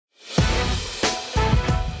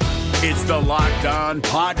It's the Locked On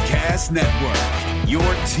Podcast Network, your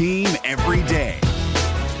team every day.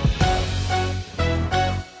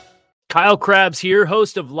 Kyle Krabs here,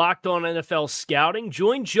 host of Locked On NFL Scouting.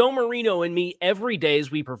 Join Joe Marino and me every day as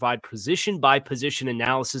we provide position-by-position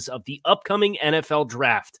analysis of the upcoming NFL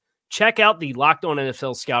Draft. Check out the Locked On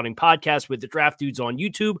NFL Scouting podcast with the Draft Dudes on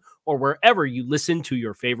YouTube or wherever you listen to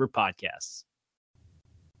your favorite podcasts.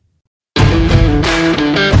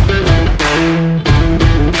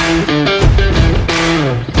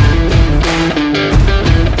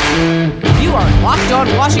 You are Locked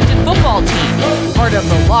On Washington Football Team, part of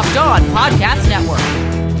the Locked On Podcast Network.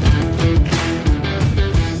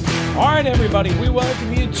 All right, everybody, we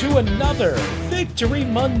welcome you to another Victory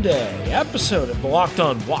Monday episode of the Locked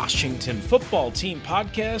On Washington Football Team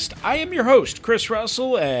podcast. I am your host, Chris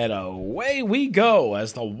Russell, and away we go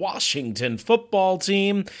as the Washington Football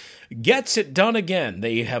Team gets it done again.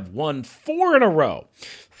 They have won 4 in a row,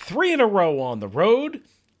 3 in a row on the road,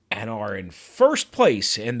 and are in first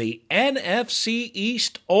place in the NFC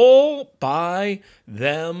East all by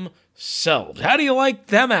themselves. How do you like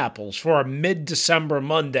them apples for a mid-December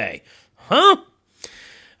Monday? Huh?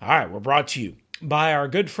 All right, we're brought to you by our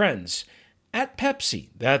good friends at Pepsi.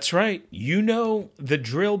 That's right, you know the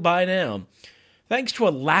drill by now. Thanks to a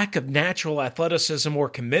lack of natural athleticism or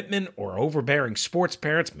commitment or overbearing sports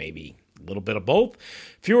parents, maybe a little bit of both,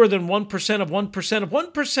 fewer than 1% of 1% of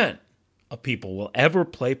 1% of people will ever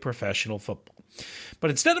play professional football. But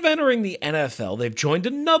instead of entering the NFL, they've joined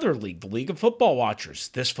another league, the League of Football Watchers.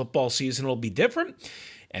 This football season will be different,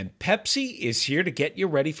 and Pepsi is here to get you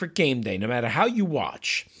ready for game day, no matter how you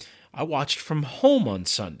watch. I watched from home on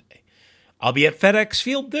Sunday. I'll be at FedEx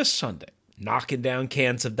Field this Sunday, knocking down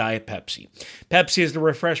cans of Diet Pepsi. Pepsi is the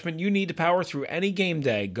refreshment you need to power through any game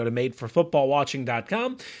day. Go to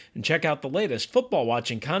madeforfootballwatching.com and check out the latest football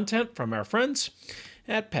watching content from our friends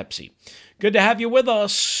at Pepsi. Good to have you with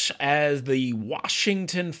us as the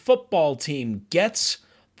Washington Football Team gets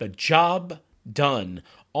the job done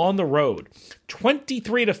on the road.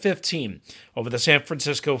 23-15 over the San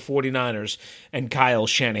Francisco 49ers and Kyle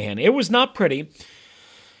Shanahan. It was not pretty.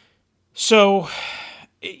 So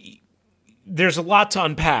there's a lot to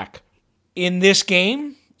unpack in this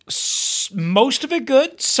game. Most of it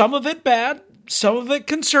good, some of it bad, some of it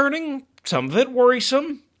concerning, some of it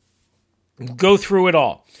worrisome. Go through it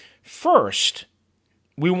all. First,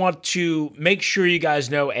 we want to make sure you guys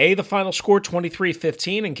know, the final score,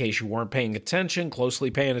 23-15, in case you weren't paying attention, closely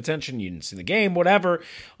paying attention, you didn't see the game, whatever,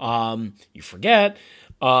 you forget.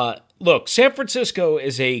 Look, San Francisco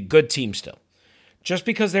is a good team still. Just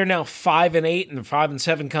because they're now 5-8 and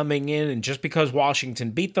 5-7 coming in, and just because Washington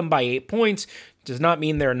beat them by 8 points, does not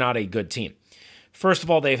mean they're not a good team. First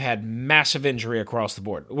of all, they've had massive injury across the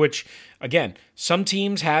board, which, again, some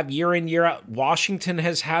teams have year in, year out. Washington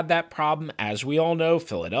has had that problem, as we all know.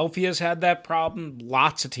 Philadelphia's had that problem.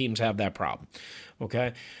 Lots of teams have that problem,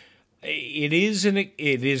 okay? It is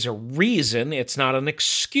a reason. It's not an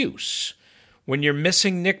excuse. When you're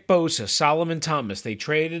missing Nick Bosa, Solomon Thomas, they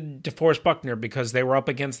traded DeForest Buckner because they were up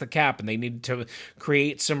against the cap and they needed to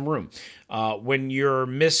create some room. When you're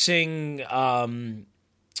missing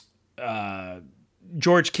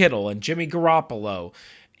George Kittle and Jimmy Garoppolo,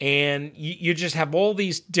 and you just have all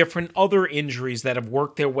these different other injuries that have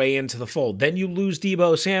worked their way into the fold. Then you lose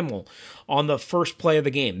Deebo Samuel on the first play of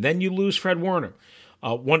the game. Then you lose Fred Warner,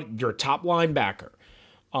 your top linebacker.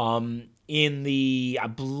 In the, I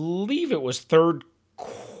believe it was third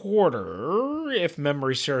quarter, if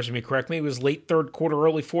memory serves me correctly. It was late third quarter,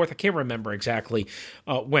 early fourth. I can't remember exactly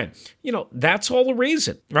when. That's all a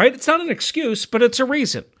reason, right? It's not an excuse, but it's a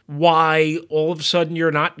reason why all of a sudden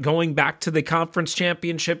you're not going back to the conference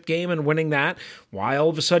championship game and winning that. Why all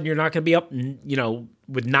of a sudden you're not going to be up,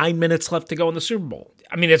 with 9 minutes left to go in the Super Bowl.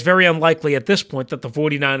 I mean, it's very unlikely at this point that the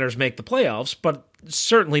 49ers make the playoffs, but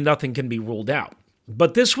certainly nothing can be ruled out.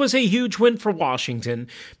 But this was a huge win for Washington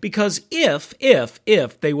because if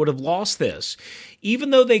they would have lost this,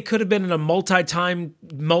 even though they could have been in a multi-team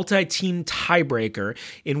tiebreaker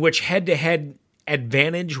in which head-to-head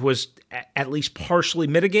advantage was at least partially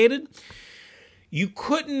mitigated, you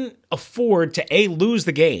couldn't afford to A, lose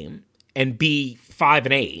the game, and B,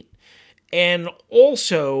 5-8, and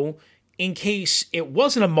also, in case it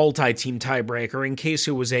wasn't a multi-team tiebreaker, in case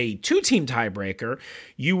it was a 2-team tiebreaker,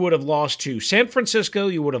 you would have lost to San Francisco,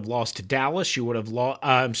 you would have lost to Dallas, you would have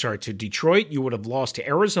to Detroit, you would have lost to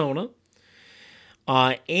Arizona,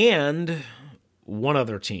 and one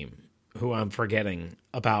other team who I'm forgetting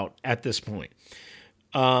about at this point.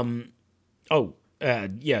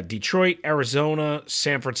 Detroit, Arizona,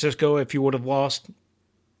 San Francisco, if you would have lost.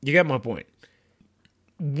 You get my point.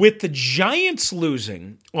 with the Giants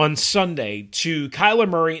losing on Sunday to Kyler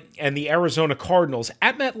Murray and the Arizona Cardinals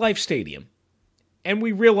at MetLife Stadium, and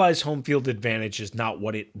we realize home field advantage is not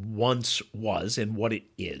what it once was and what it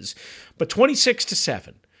is, but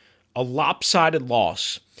 26-7, a lopsided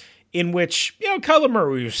loss in which, Kyler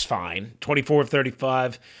Murray was fine, 24 of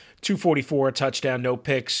 35, 244, a touchdown, no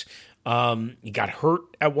picks. He got hurt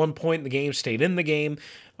at one point in the game, stayed in the game,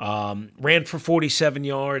 ran for 47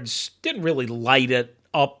 yards, didn't really light it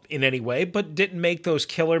up in any way, but didn't make those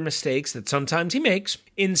killer mistakes that sometimes he makes.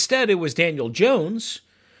 Instead, it was Daniel Jones,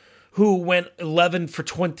 who went 11 for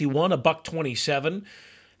 21, $127,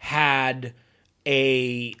 had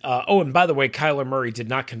and by the way, Kyler Murray did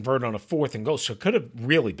not convert on a 4th and goal, so it could have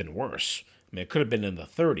really been worse. I mean, it could have been in the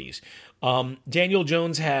 30s. Daniel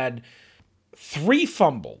Jones had 3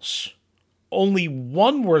 fumbles. Only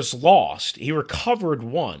 1 was lost. He recovered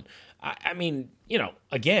 1. I mean,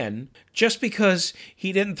 again, just because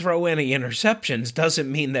he didn't throw any interceptions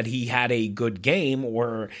doesn't mean that he had a good game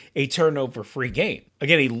or a turnover-free game.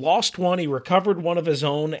 Again, he lost 1, he recovered 1 of his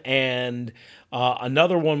own, and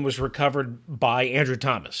another one was recovered by Andrew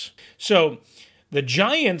Thomas. So the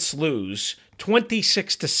Giants lose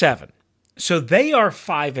 26-7. So they are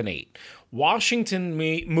 5-8. Washington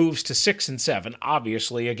moves to 6-7.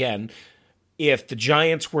 Obviously, again, if the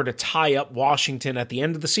Giants were to tie up Washington at the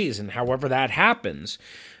end of the season, however that happens,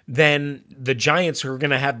 then the Giants are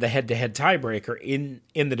going to have the head-to-head tiebreaker in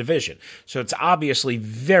the division. So it's obviously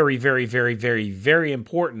very, very, very, very, very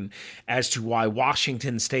important as to why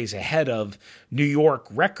Washington stays ahead of New York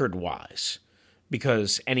record-wise,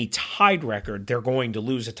 because any tied record, they're going to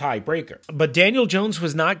lose a tiebreaker. But Daniel Jones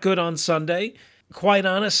was not good on Sunday. Quite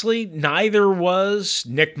honestly, neither was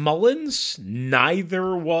Nick Mullins,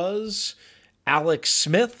 neither was Alex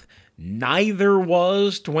Smith, neither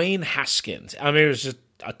was Dwayne Haskins. I mean, it was just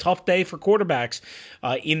a tough day for quarterbacks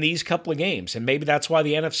in these couple of games, and maybe that's why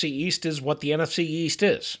the NFC East is what the NFC East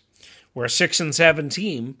is, where a 6-7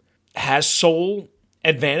 team has sole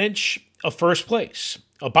advantage of first place.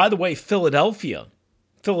 Oh, by the way, Philadelphia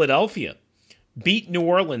beat New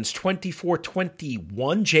Orleans 24-21.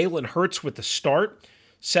 Jalen Hurts with the start,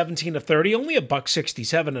 17 of 30, only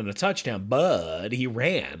 $167 and a touchdown, but he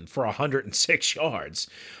ran for 106 yards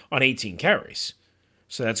on 18 carries.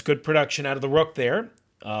 So that's good production out of the Rook there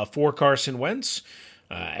for Carson Wentz.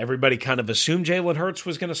 Everybody kind of assumed Jalen Hurts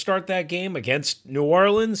was going to start that game against New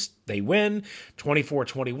Orleans. They win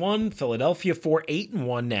 24-21. Philadelphia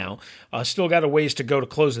 4-8-1 now. Still got a ways to go to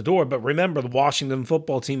close the door, but remember the Washington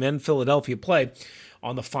football team and Philadelphia play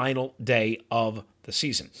on the final day of the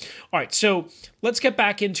season. All right, so let's get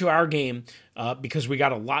back into our game because we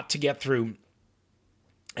got a lot to get through,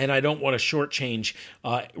 and I don't want to shortchange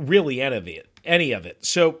really any of it.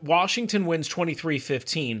 So Washington wins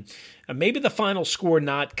 23-15. Maybe the final score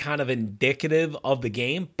not kind of indicative of the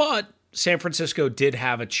game, but San Francisco did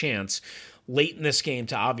have a chance late in this game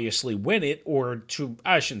to obviously win it, or to,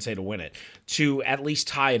 I shouldn't say to win it, to at least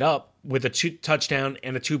tie it up with a touchdown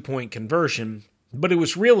and a 2-point conversion. But it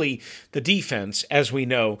was really the defense, as we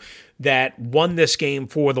know, that won this game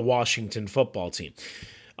for the Washington football team.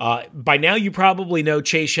 By now, you probably know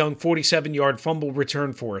Chase Young, 47-yard fumble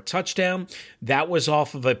return for a touchdown. That was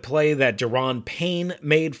off of a play that Daron Payne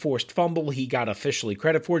made, forced fumble. He got officially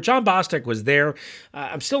credit for it. John Bostic was there.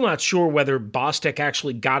 I'm still not sure whether Bostic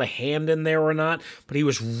actually got a hand in there or not, but he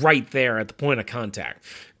was right there at the point of contact.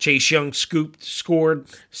 Chase Young scored,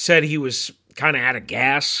 said he was kind of out of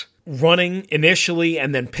gas running initially,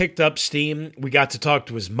 and then picked up steam. We got to talk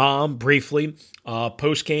to his mom briefly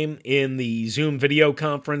post-game in the Zoom video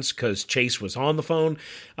conference because Chase was on the phone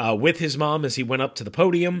with his mom as he went up to the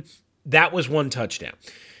podium. That was one touchdown.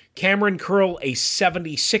 Cameron Curl, a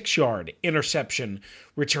 76-yard interception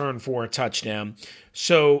return for a touchdown.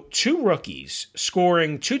 So 2 rookies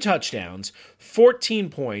scoring 2 touchdowns, 14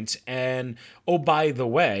 points, and oh, by the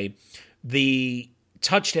way, the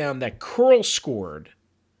touchdown that Curl scored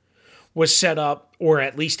was set up, or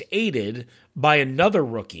at least aided, by another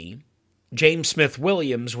rookie, James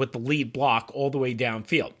Smith-Williams, with the lead block all the way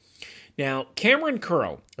downfield. Now, Cameron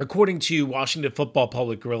Curl, according to Washington Football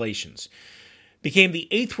Public Relations, became the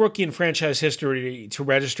 8th rookie in franchise history to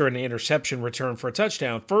register an interception return for a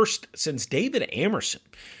touchdown, first since David Amerson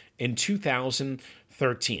in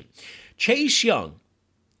 2013. Chase Young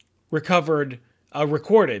recorded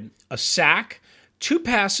a sack, 2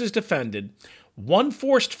 passes defended, 1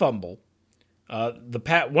 forced fumble. One of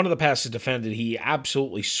the passes defended, he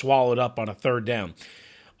absolutely swallowed up on a 3rd down.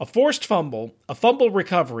 A forced fumble, a fumble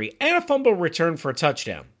recovery, and a fumble return for a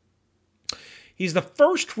touchdown. He's the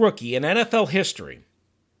first rookie in NFL history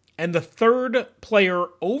and the 3rd player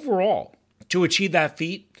overall to achieve that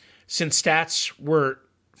feat since stats were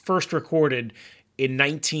first recorded in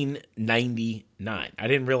 1999. I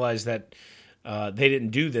didn't realize that they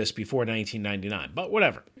didn't do this before 1999, but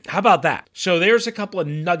whatever. How about that? So there's a couple of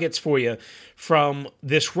nuggets for you from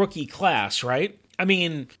this rookie class, right? I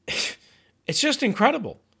mean, it's just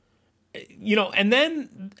incredible. And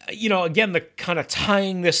then, again, the kind of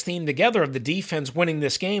tying this theme together of the defense winning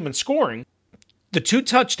this game and scoring, the 2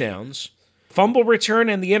 touchdowns, fumble return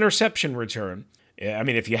and the interception return. I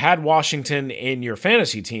mean, if you had Washington in your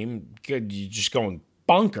fantasy team, you're just going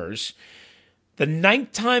bonkers. The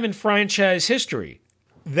 9th time in franchise history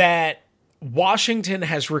that Washington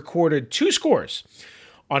has recorded 2 scores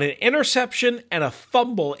on an interception and a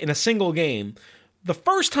fumble in a single game. The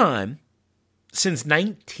first time since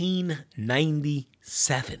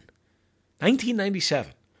 1997.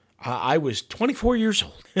 1997. I was 24 years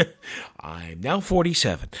old. I'm now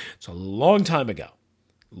 47. It's a long time ago.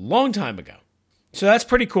 Long time ago. So that's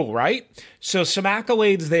pretty cool, right? So some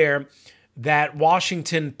accolades there that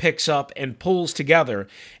Washington picks up and pulls together.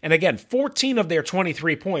 And again, 14 of their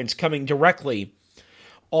 23 points coming directly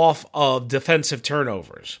off of defensive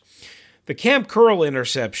turnovers. The Cam Curl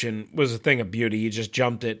interception was a thing of beauty. He just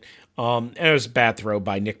jumped it. And it was a bad throw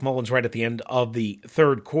by Nick Mullins right at the end of the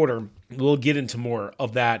third quarter. We'll get into more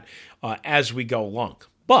of that as we go along.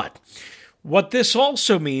 But what this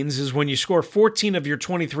also means is when you score 14 of your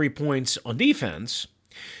 23 points on defense,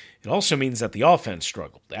 it also means that the offense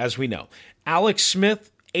struggled, as we know. Alex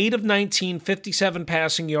Smith, 8 of 19, 57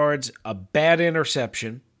 passing yards, a bad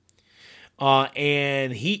interception,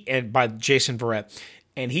 and by Jason Verrett,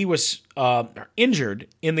 and he was injured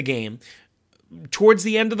in the game. Towards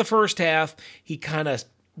the end of the first half, he kind of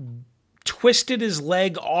twisted his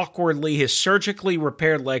leg awkwardly, his surgically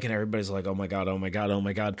repaired leg, and everybody's like, oh my God,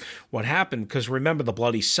 what happened? Because remember the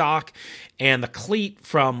bloody sock and the cleat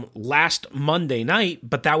from last Monday night,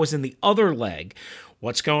 but that was in the other leg.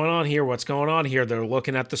 What's going on here? They're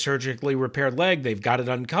looking at the surgically repaired leg. They've got it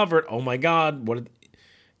uncovered. Oh my God, what?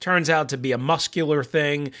 Turns out to be a muscular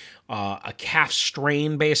thing, a calf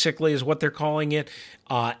strain basically is what they're calling it.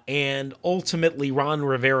 And ultimately Ron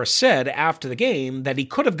Rivera said after the game that he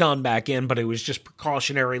could have gone back in, but it was just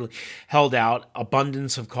precautionarily held out,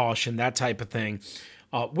 abundance of caution, that type of thing,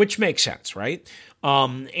 which makes sense, right?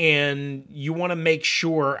 And you want to make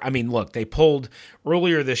sure, I mean, look, they pulled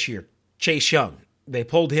earlier this year, Chase Young. They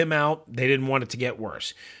pulled him out. They didn't want it to get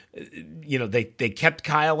worse. They kept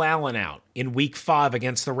Kyle Allen out in week 5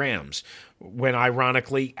 against the Rams when,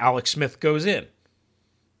 ironically, Alex Smith goes in,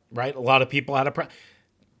 right? A lot of people had a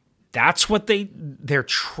That's what they're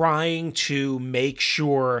trying to make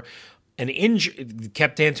sure an injury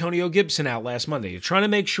kept Antonio Gibson out last Monday. They're trying to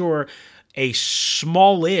make sure a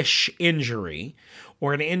smallish injury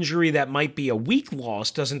or an injury that might be a week loss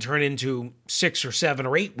doesn't turn into 6 or 7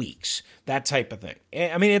 or 8 weeks, that type of thing.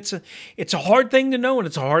 I mean, it's a hard thing to know and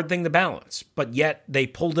it's a hard thing to balance, but yet they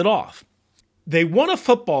pulled it off. They won a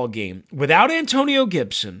football game without Antonio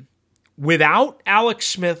Gibson, without Alex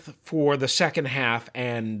Smith for the second half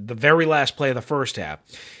and the very last play of the first half,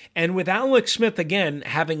 and with Alex Smith, again,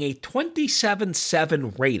 having a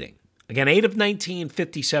 27-7 rating. Again, 8 of 19,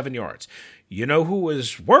 57 yards. You know who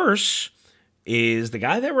was worse is the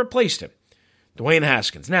guy that replaced him, Dwayne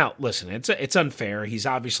Haskins. Now, listen, it's unfair. He's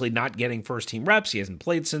obviously not getting first-team reps. He hasn't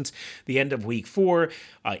played since the end of week 4.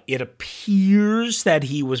 It appears that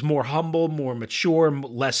he was more humble, more mature,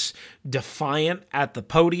 less defiant at the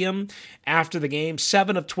podium after the game.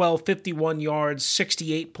 7 of 12, 51 yards,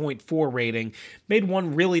 68.4 rating. Made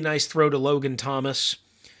one really nice throw to Logan Thomas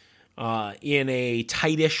in a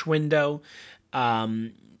tightish window.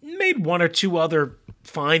 Made 1 or 2 other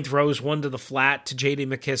fine throws, one to the flat to J.D.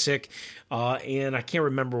 McKissick, and I can't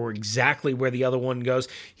remember exactly where the other one goes.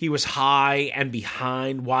 He was high and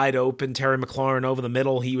behind, wide open. Terry McLaurin over the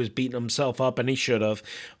middle. He was beating himself up, and he should have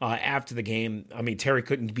after the game. I mean, Terry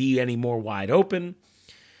couldn't be any more wide open.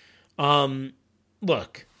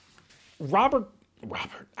 Look, Robert,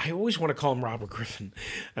 I always want to call him Robert Griffin.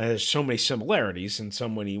 There's so many similarities in so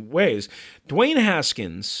many ways. Dwayne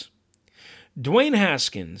Haskins,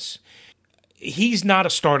 he's not a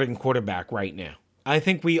starting quarterback right now. I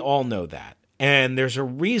think we all know that. And there's a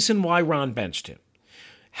reason why Ron benched him.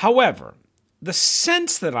 However, the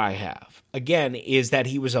sense that I have, again, is that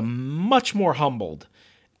he was a much more humbled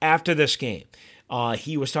after this game.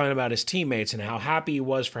 He was talking about his teammates and how happy he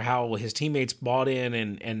was for how his teammates bought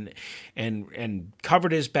in and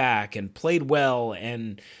covered his back and played well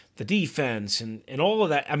and the defense and all of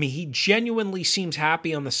that. I mean, he genuinely seems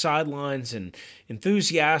happy on the sidelines and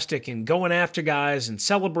enthusiastic and going after guys and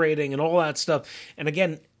celebrating and all that stuff. And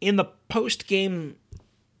again, in the post-game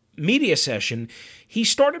media session, he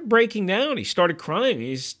started breaking down. He started crying.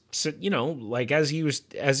 He's, like as he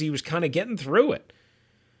was kind of getting through it.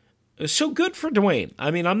 So good for Dwayne.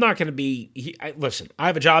 I mean, I'm not going to be. Listen, I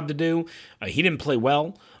have a job to do. He didn't play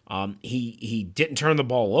well. He didn't turn the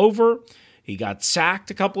ball over. He got sacked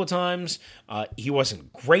a couple of times. He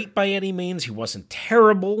wasn't great by any means. He wasn't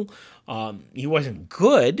terrible. He wasn't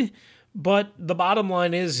good. But the bottom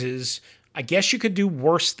line is I guess you could do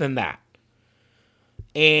worse than that.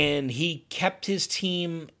 And he kept his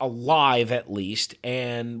team alive at least.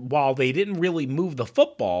 And while they didn't really move the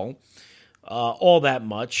football all that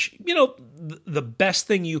much, the best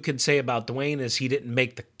thing you can say about Dwayne is he didn't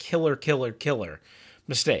make the killer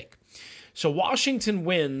mistake. So Washington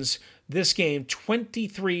wins this game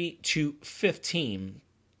 23-15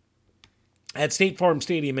 at State Farm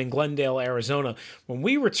Stadium in Glendale, Arizona. When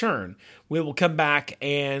we return, we will come back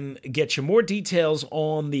and get you more details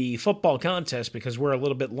on the football contest because we're a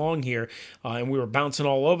little bit long here and we were bouncing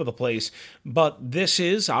all over the place. But this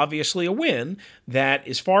is obviously a win that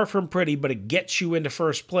is far from pretty, but it gets you into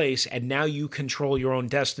first place, and now you control your own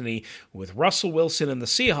destiny with Russell Wilson and the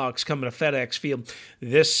Seahawks coming to FedEx Field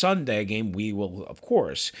this Sunday. Game we will, of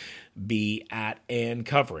course, be at and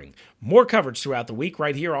covering. More coverage throughout the week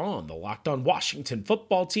right here on the Locked On Washington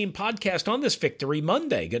Football Team podcast on this Victory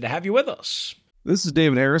Monday. Good to have you with us. This is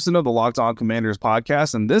David Harrison of the Locked On Commanders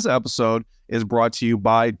podcast, and this episode is brought to you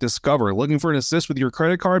by Discover. Looking for an assist with your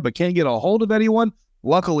credit card but can't get a hold of anyone?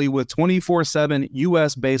 Luckily, with 24/7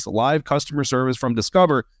 U.S.-based live customer service from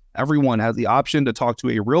Discover, everyone has the option to talk to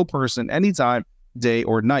a real person anytime, day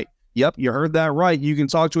or night. Yep, you heard that right. You can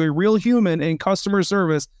talk to a real human in customer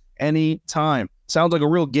service anytime. Sounds like a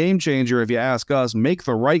real game changer if you ask us. Make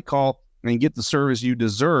the right call and get the service you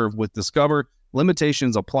deserve with Discover.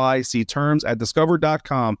 Limitations apply. See terms at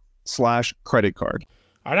discover.com/creditcard.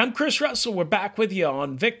 All right, I'm Chris Russell. We're back with you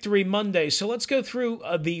on Victory Monday. So let's go through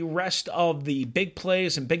the rest of the big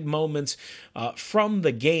plays and big moments from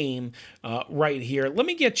the game right here. Let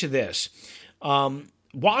me get you this.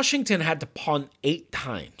 Washington had to punt 8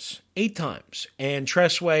 times, and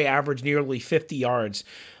Tressway averaged nearly 50 yards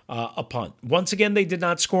a punt. Once again, they did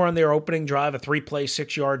not score on their opening drive, a 3-play,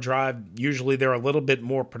 6-yard drive. Usually they're a little bit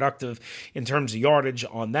more productive in terms of yardage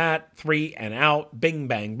on that. 3 and out, bing,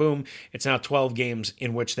 bang, boom. It's now 12 games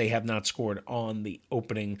in which they have not scored on the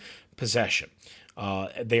opening possession.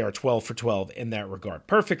 They are 12 for 12 in that regard.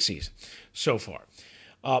 Perfect season so far.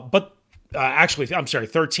 Actually, I'm sorry,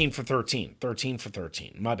 13 for 13. 13 for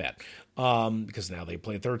 13. My bad. Because now they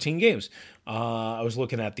play 13 games. I was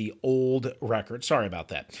looking at the old record. Sorry about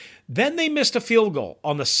that. Then they missed a field goal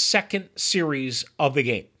on the second series of the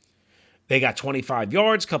game. They got 25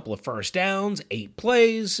 yards, couple of first downs, 8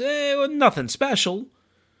 plays. Nothing special.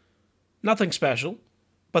 Nothing special.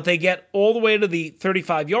 But they get all the way to the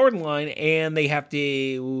 35-yard line, and they have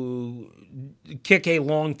to kick a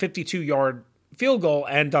long 52-yard field goal,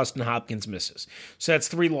 and Dustin Hopkins misses. So that's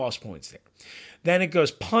 3 lost points there. Then it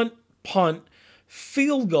goes punt,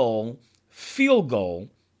 field goal,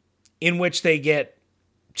 in which they get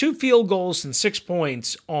 2 field goals and 6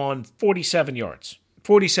 points on 47 yards.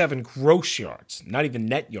 47 gross yards, not even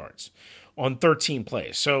net yards, on 13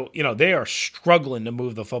 plays. So, they are struggling to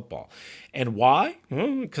move the football. And why?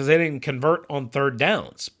 Because they didn't convert on third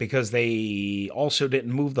downs, because they also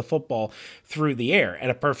didn't move the football through the air. And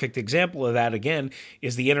a perfect example of that, again,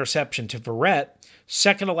 is the interception to Verrett,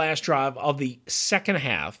 second to last drive of the second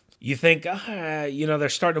half. You think, they're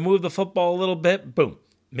starting to move the football a little bit. Boom,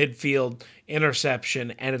 midfield,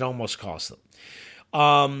 interception, and it almost cost them.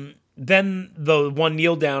 Then the one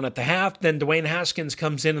kneel down at the half. Then Dwayne Haskins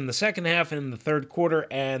comes in the second half and in the third quarter,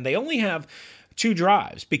 and they only have 2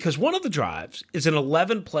 drives because one of the drives is an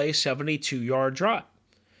 11-play, 72-yard drive.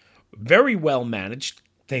 Very well managed.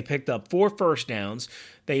 They picked up 4 first downs.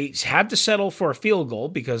 They had to settle for a field goal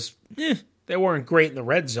because they weren't great in the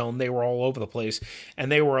red zone. They were all over the place, and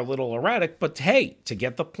they were a little erratic. But, hey, to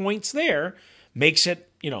get the points there makes it,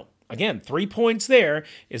 again, 3 points there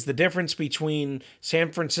is the difference between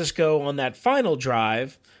San Francisco on that final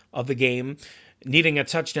drive of the game needing a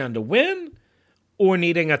touchdown to win or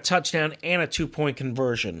needing a touchdown and a 2-point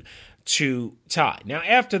conversion to tie. Now,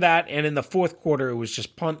 after that, and in the fourth quarter, it was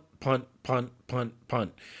just punt. 4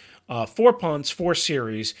 punts, 4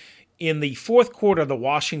 series. In the fourth quarter, the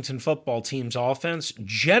Washington football team's offense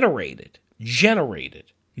generated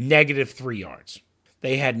 -3 yards.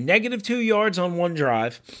 They had -2 yards on one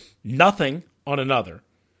drive, nothing on another,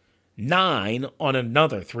 9 on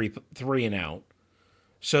another three and out.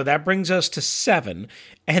 So that brings us to 7,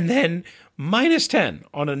 and then -10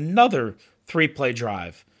 on another 3-play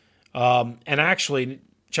drive. And actually,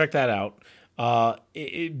 check that out.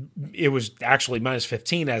 It was actually minus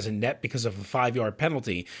 15 as a net because of a 5-yard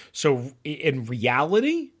penalty. So in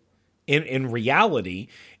reality,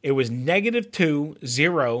 it was -2,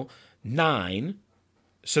 0, 9.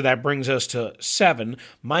 So that brings us to 7,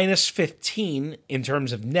 minus 15 in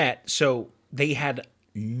terms of net. So they had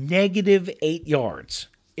 -8 yards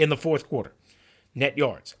in the fourth quarter, net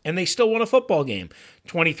yards. And they still won a football game,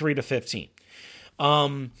 23-15.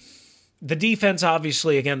 The defense,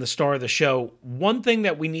 obviously, again, the star of the show. One thing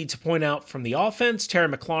that we need to point out from the offense, Terry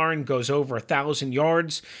McLaurin goes over 1,000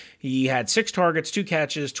 yards. He had 6 targets, 2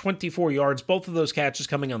 catches, 24 yards, both of those catches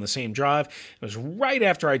coming on the same drive. It was right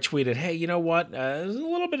after I tweeted, hey, you know what? There's a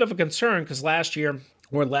little bit of a concern because last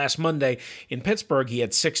Monday in Pittsburgh, he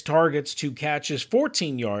had 6 targets, 2 catches,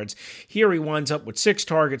 14 yards. Here he winds up with 6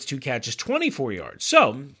 targets, 2 catches, 24 yards.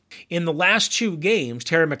 So, in the last 2 games,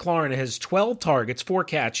 Terry McLaurin has 12 targets, 4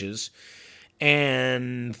 catches,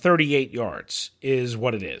 and 38 yards is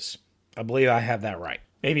what it is. I believe I have that right.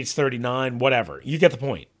 Maybe it's 39, whatever. You get the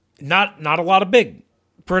point. Not a lot of big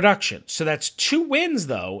production. So that's 2 wins,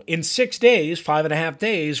 though, in 6 days, 5.5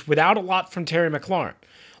 days, without a lot from Terry McLaurin.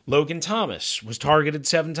 Logan Thomas was targeted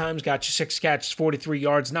 7 times, got you 6 catches, 43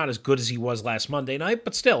 yards. Not as good as he was last Monday night,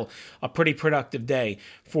 but still a pretty productive day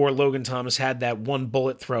for Logan Thomas. Had that 1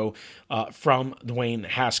 bullet throw from Dwayne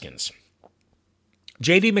Haskins.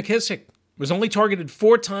 J.D. McKissic was only targeted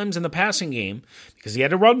 4 times in the passing game because he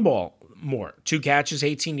had to run ball more. 2 catches,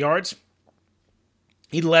 18 yards.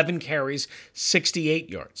 11 carries, 68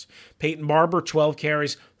 yards. Peyton Barber, 12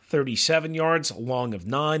 carries, 37 yards, a long of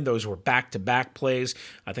 9. Those were back-to-back plays.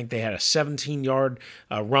 I think they had a 17-yard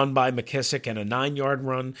run by McKissic and a 9-yard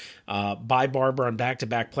run by Barber on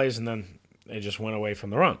back-to-back plays, and then they just went away from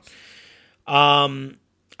the run.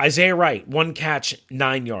 Isaiah Wright, 1 catch,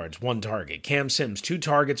 9 yards, 1 target. Cam Sims, 2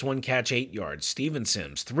 targets, 1 catch, 8 yards. Steven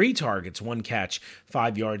Sims, 3 targets, 1 catch,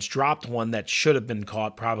 5 yards. Dropped one that should have been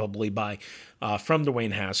caught probably from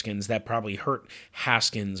Dwayne Haskins. That probably hurt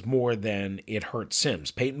Haskins more than it hurt Sims.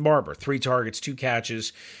 Peyton Barber, 3 targets, 2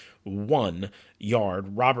 catches, 1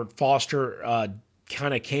 yard. Robert Foster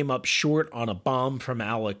kind of came up short on a bomb from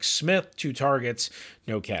Alex Smith. 2 targets,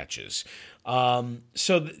 no catches.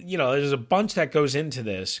 There's a bunch that goes into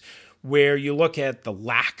this where you look at the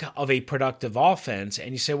lack of a productive offense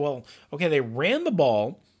and you say, well, okay, they ran the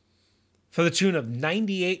ball for the tune of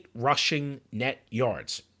 98 rushing net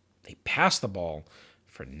yards. They passed the ball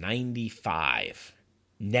for 95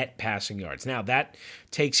 net passing yards. Now, that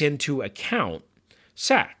takes into account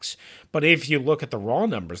sacks. But if you look at the raw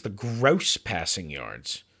numbers, the gross passing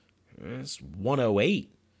yards, it's 108.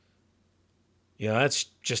 That's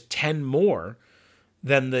just 10 more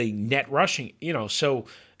than the net rushing. So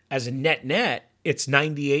as a net, it's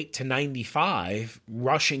 98 to 95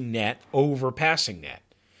 rushing net over passing net.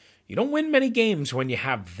 You don't win many games when you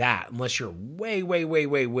have that unless you're way, way, way,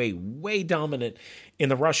 way, way, way dominant in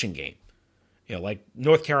the rushing game. Like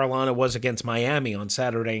North Carolina was against Miami on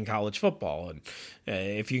Saturday in college football. And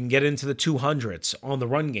if you can get into the 200s on the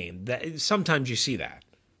run game, sometimes you see that.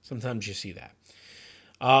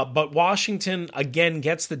 But Washington, again,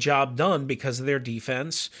 gets the job done because of their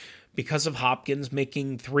defense, because of Hopkins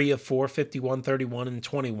making 3 of 4, 51, 31, and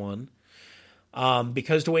 21,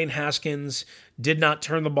 because Dwayne Haskins did not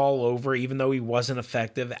turn the ball over, even though he wasn't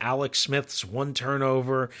effective. Alex Smith's 1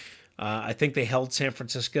 turnover. I think they held San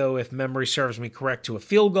Francisco, if memory serves me correct, to a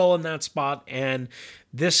field goal in that spot, and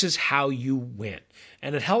this is how you win.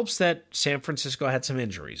 And it helps that San Francisco had some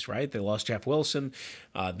injuries, right? They lost Jeff Wilson.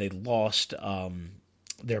 They lost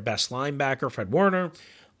their best linebacker, Fred Warner.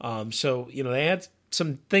 They had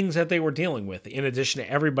some things that they were dealing with in addition to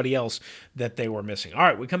everybody else that they were missing. All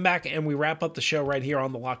right, we come back and we wrap up the show right here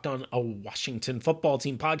on the Locked On Washington Football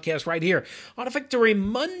Team podcast right here on a Victory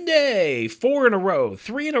Monday. 4 in a row,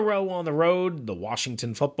 3 in a row on the road. The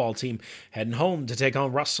Washington Football Team heading home to take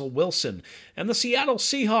on Russell Wilson and the Seattle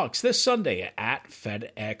Seahawks this Sunday at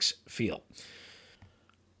FedEx Field.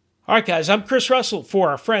 All right, guys, I'm Chris Russell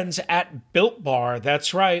for our friends at Built Bar.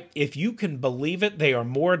 That's right. If you can believe it, they are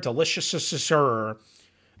more delicious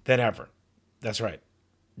than ever. That's right.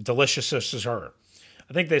 Delicious. I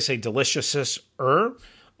think they say delicious.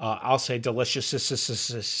 I'll say delicious.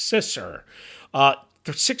 6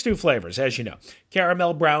 new flavors, as you know.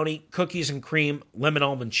 Caramel brownie, cookies and cream, lemon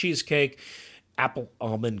almond cheesecake, apple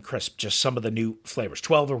almond crisp, just some of the new flavors.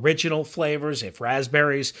 12 original flavors, if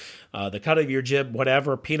raspberries, the cut of your jib,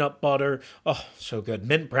 whatever, peanut butter. Oh, so good.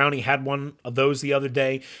 Mint brownie, had one of those the other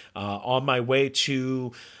day on my way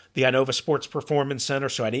to the Inova Sports Performance Center,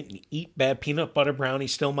 so I didn't eat bad peanut butter brownie,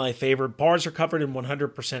 still my favorite. Bars are covered in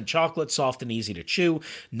 100% chocolate, soft and easy to chew,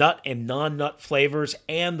 nut and non-nut flavors,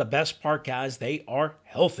 and the best part, guys, they are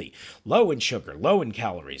healthy. Low in sugar, low in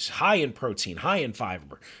calories, high in protein, high in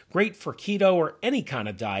fiber. Great for keto or any kind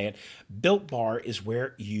of diet. Built Bar is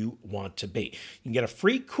where you want to be. You can get a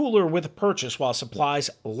free cooler with a purchase while supplies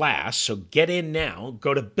last, so get in now.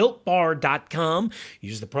 Go to BuiltBar.com,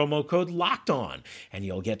 use the promo code LOCKEDON, and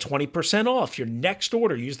you'll get 20% off your next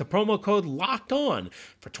order. Use the promo code LOCKEDON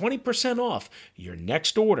for 20% off your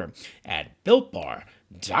next order at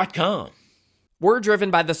BuiltBar.com. We're driven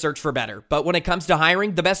by the search for better, but when it comes to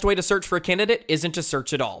hiring, the best way to search for a candidate isn't to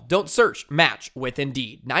search at all. Don't search, match with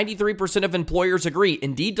Indeed. 93% of employers agree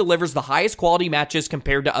Indeed delivers the highest quality matches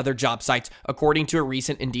compared to other job sites, according to a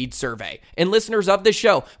recent Indeed survey. And listeners of this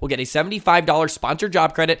show will get a $75 sponsored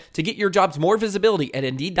job credit to get your jobs more visibility at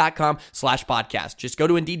Indeed.com/podcast. Just go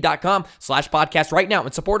to Indeed.com/podcast right now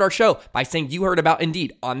and support our show by saying you heard about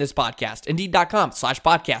Indeed on this podcast.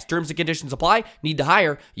 Indeed.com/podcast. Terms and conditions apply. Need to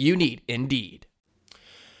hire? You need Indeed.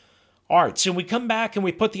 All right, so we come back and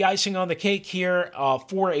we put the icing on the cake here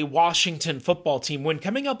for a Washington football team win.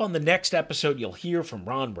 Coming up on the next episode, you'll hear from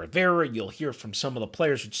Ron Rivera. You'll hear from some of the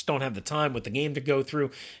players who just don't have the time with the game to go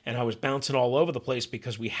through. And I was bouncing all over the place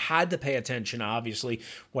because we had to pay attention, obviously,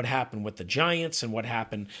 what happened with the Giants and what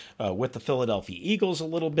happened with the Philadelphia Eagles a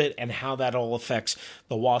little bit and how that all affects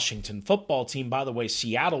the Washington football team. By the way,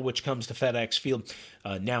 Seattle, which comes to FedEx Field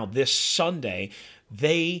now this Sunday,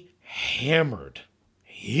 they hammered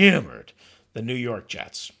the New York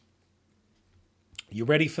Jets. You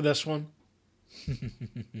ready for this one?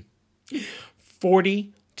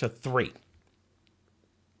 40-3.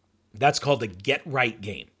 That's called a get-right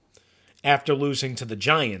game after losing to the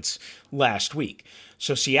Giants last week.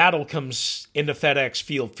 So Seattle comes into FedEx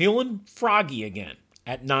Field feeling froggy again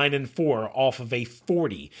at 9-4 off of a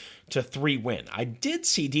 40-3 win. I did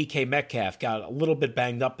see DK Metcalf got a little bit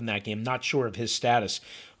banged up in that game. Not sure of his status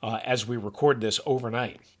as we record this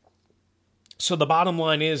overnight. So the bottom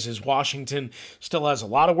line is Washington still has a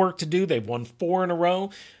lot of work to do. They've won 4 in a row.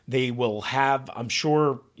 They will have, I'm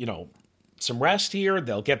sure, some rest here.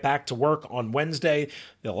 They'll get back to work on Wednesday.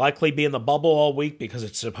 They'll likely be in the bubble all week because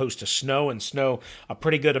it's supposed to snow and snow a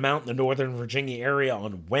pretty good amount in the Northern Virginia area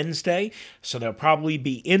on Wednesday. So they'll probably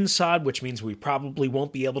be inside, which means we probably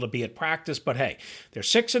won't be able to be at practice. But hey, they're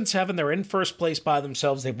 6-7. They're in first place by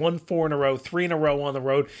themselves. They've won 4 in a row, 3 in a row on the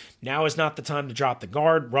road. Now is not the time to drop the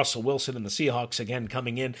guard. Russell Wilson and the Seahawks again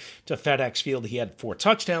coming in to FedEx Field. He had 4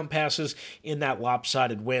 touchdown passes in that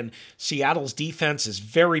lopsided win. Seattle's defense is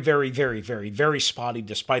very, very, very, very, very spotty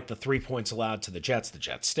despite the 3 points allowed to the Jets. The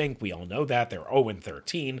Jets stink. We all know that. They're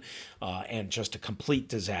 0-13 and just a complete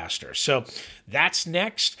disaster. So that's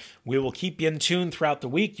next. We will keep you in tune throughout the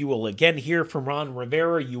week. You will again hear from Ron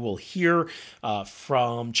Rivera. You will hear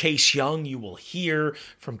from Chase Young. You will hear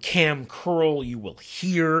from Cam Curl. You will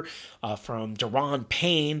hear from Daron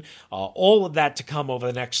Payne. All of that to come over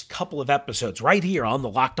the next couple of episodes right here on the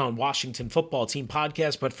Locked On Washington Football Team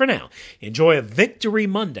podcast. But for now, enjoy a Victory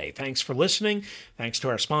Monday. Thanks for listening. Thanks to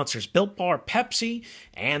our sponsors, Built Bar, Pepsi,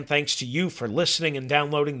 and thanks to you for listening and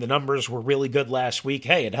downloading. The numbers were really good last week.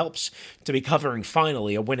 Hey, it helps to be covering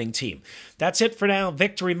finally a winning team. That's it for now.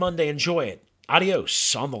 Victory Monday. Enjoy it.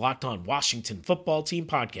 Adios on the Locked On Washington Football Team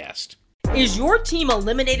podcast. Is your team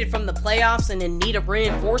eliminated from the playoffs and in need of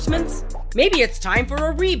reinforcements? Maybe it's time for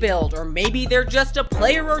a rebuild, or maybe they're just a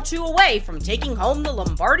player or two away from taking home the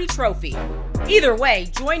Lombardi Trophy. Either way,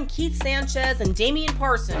 join Keith Sanchez and Damian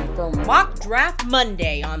Parson for Mock Draft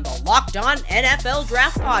Monday on the Locked On NFL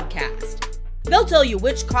Draft Podcast. They'll tell you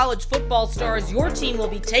which college football stars your team will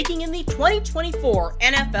be taking in the 2024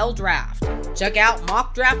 NFL Draft. Check out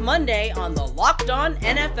Mock Draft Monday on the Locked On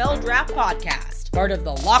NFL Draft Podcast, part of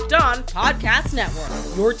the Locked On Podcast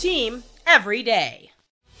Network, your team every day.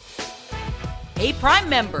 Hey, Prime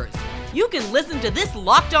members, you can listen to this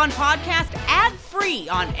Locked On podcast ad-free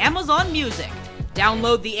on Amazon Music.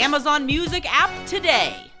 Download the Amazon Music app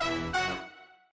today.